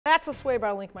That's a sway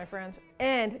bar link, my friends,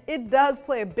 and it does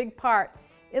play a big part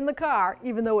in the car,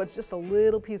 even though it's just a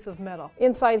little piece of metal.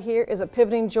 Inside here is a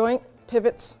pivoting joint,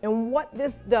 pivots, and what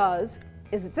this does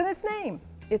is, it's in its name.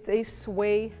 It's a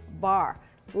sway bar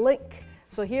link.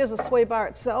 So here's a sway bar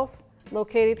itself,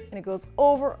 located, and it goes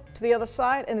over to the other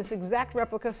side, and this exact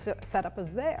replica setup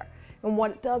is there. And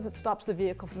what it does, it stops the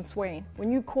vehicle from swaying.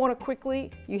 When you corner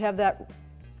quickly, you have that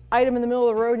item in the middle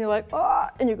of the road and you're like, oh,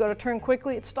 and you go to turn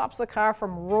quickly, it stops the car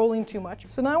from rolling too much.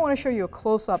 So now I want to show you a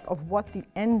close-up of what the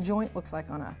end joint looks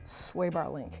like on a sway bar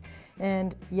link.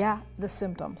 And yeah, the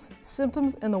symptoms.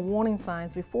 Symptoms and the warning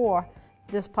signs before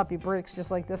this puppy breaks, just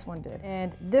like this one did.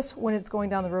 And this, when it's going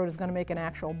down the road, is going to make an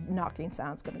actual knocking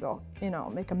sound. It's going to go, you know,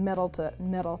 make a metal to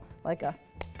metal, like a,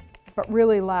 but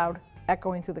really loud,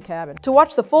 echoing through the cabin. To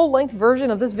watch the full-length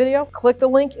version of this video, click the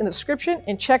link in the description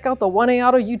and check out the 1A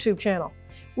Auto YouTube channel.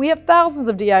 We have thousands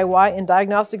of DIY and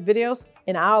diagnostic videos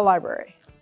in our library.